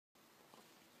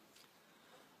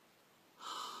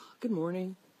Good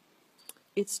morning.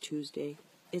 It's Tuesday.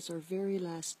 It's our very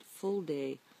last full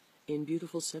day in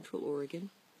beautiful Central Oregon.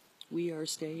 We are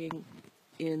staying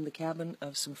in the cabin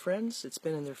of some friends. It's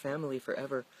been in their family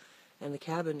forever. And the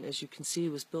cabin, as you can see,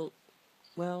 was built,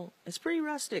 well, it's pretty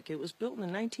rustic. It was built in the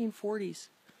 1940s.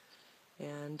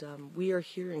 And we are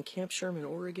here in Camp Sherman,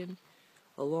 Oregon,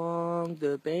 along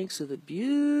the banks of the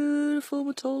beautiful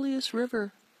Metolius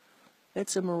River.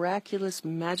 It's a miraculous,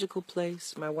 magical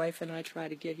place. My wife and I try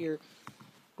to get here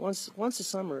once a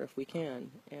summer if we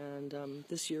can. And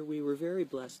this year we were very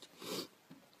blessed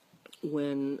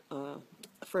when a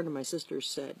friend of my sister's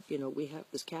said, you know, we have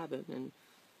this cabin and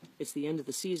it's the end of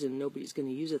the season. Nobody's going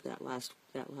to use it that last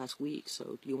week.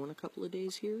 So do you want a couple of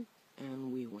days here?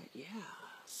 And we went, yeah.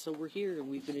 So we're here and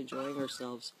we've been enjoying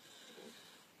ourselves.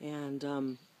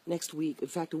 And next week, in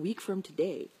fact, a week from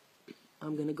today,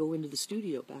 I'm going to go into the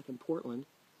studio back in Portland.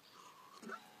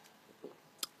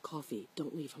 Coffee.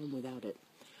 Don't leave home without it.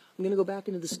 I'm going to go back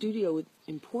into the studio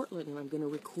in Portland, and I'm going to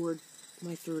record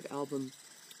my third album,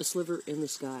 A Sliver In The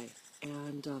Sky.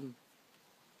 And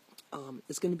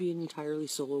it's going to be an entirely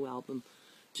solo album,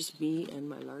 just me and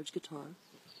my large guitar.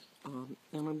 And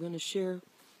I'm going to share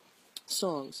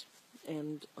songs.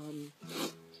 And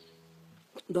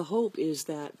the hope is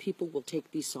that people will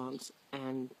take these songs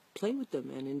and play with them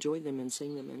and enjoy them and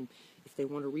sing them, and if they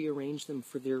want to rearrange them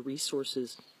for their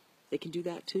resources, they can do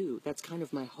that too. That's kind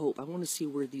of my hope. I want to see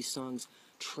where these songs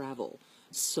travel,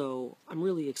 so I'm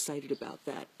really excited about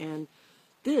that. And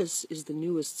this is the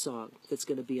newest song that's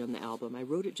going to be on the album. I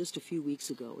wrote it just a few weeks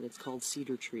ago, and it's called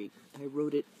Cedar Tree. I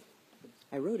wrote it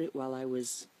while I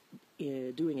was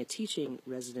doing a teaching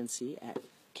residency at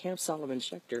Camp Sherman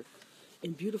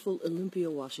in beautiful Olympia,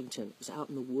 Washington. It was out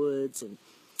in the woods, and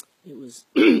it was,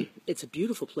 it's a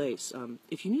beautiful place.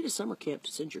 If you need a summer camp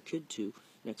to send your kid to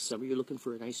next summer, you're looking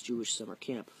for a nice Jewish summer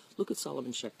camp, look at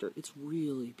Solomon Schechter. It's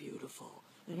really beautiful.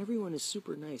 And everyone is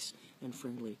super nice and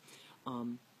friendly.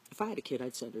 If I had a kid,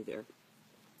 I'd send her there.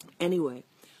 Anyway,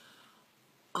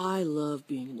 I love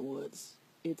being in the woods.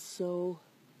 It's so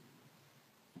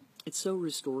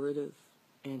restorative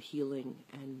and healing,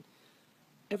 and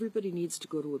everybody needs to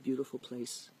go to a beautiful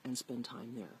place and spend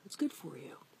time there. It's good for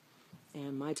you.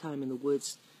 And my time in the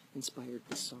woods inspired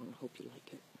this song. Hope you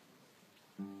like it.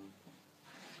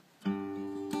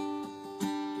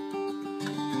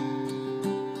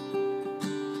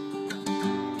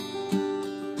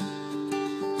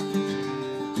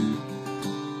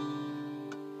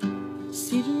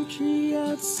 Cedar tree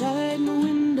outside my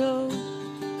window,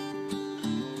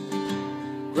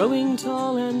 growing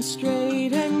tall and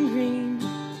straight and green.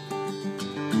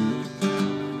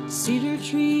 Cedar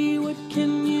tree, what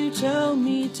can you tell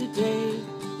me today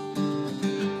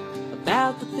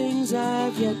about the things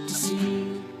I've yet to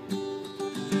see?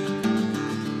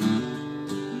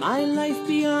 My life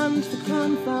beyond the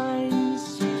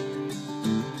confines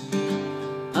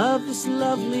of this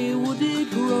lovely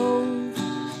wooded grove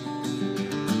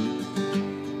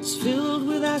is filled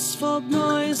with asphalt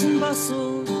noise and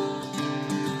bustle,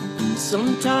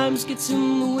 sometimes gets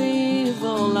in the way of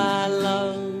all I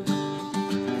love.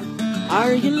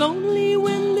 Are you lonely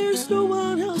when there's no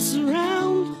one else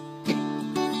around,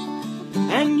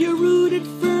 and you're rooted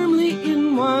firmly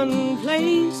in one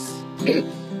place?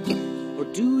 Or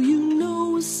do you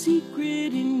know a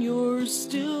secret in your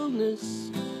stillness?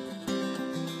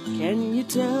 Can you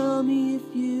tell me if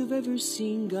you've ever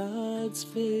seen God's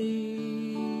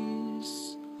face?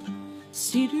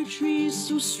 Cedar trees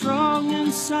so strong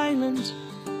and silent,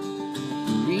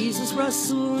 breezes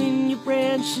rustle in your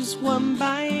branches one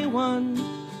by one.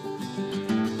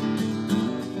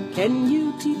 Can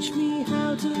you teach me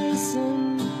how to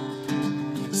listen,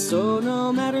 so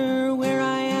no matter where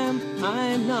I am,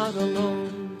 I'm not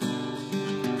alone?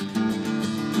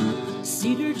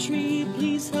 Cedar tree,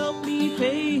 please help me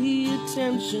pay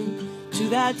attention to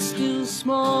that still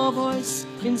small voice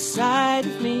inside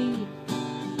of me.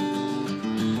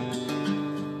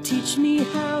 Teach me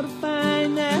how to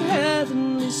find that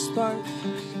heavenly spark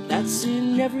that's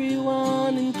in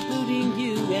everyone, including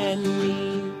you and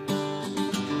me.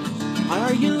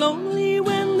 Are you lonely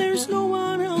when there's no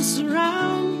one else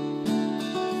around,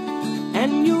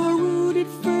 and you're rooted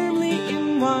firmly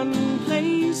in one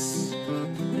place?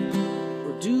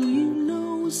 Or do you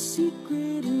know a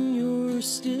secret in your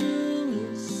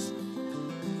stillness?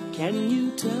 Can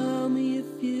you tell me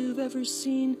if you've ever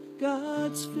seen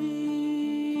God's face?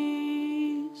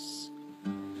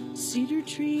 Cedar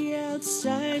tree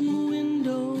outside my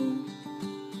window,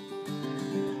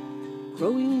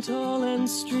 growing tall and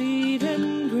straight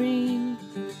and green.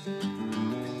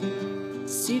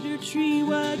 Cedar tree,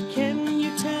 what can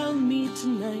you tell me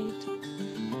tonight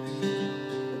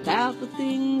about the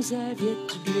things I've yet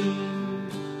to dream.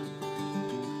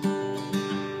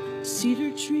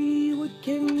 Cedar Tree, what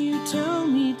can you tell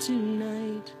me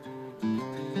tonight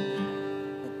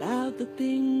about the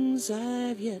things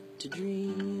I've yet to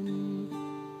dream?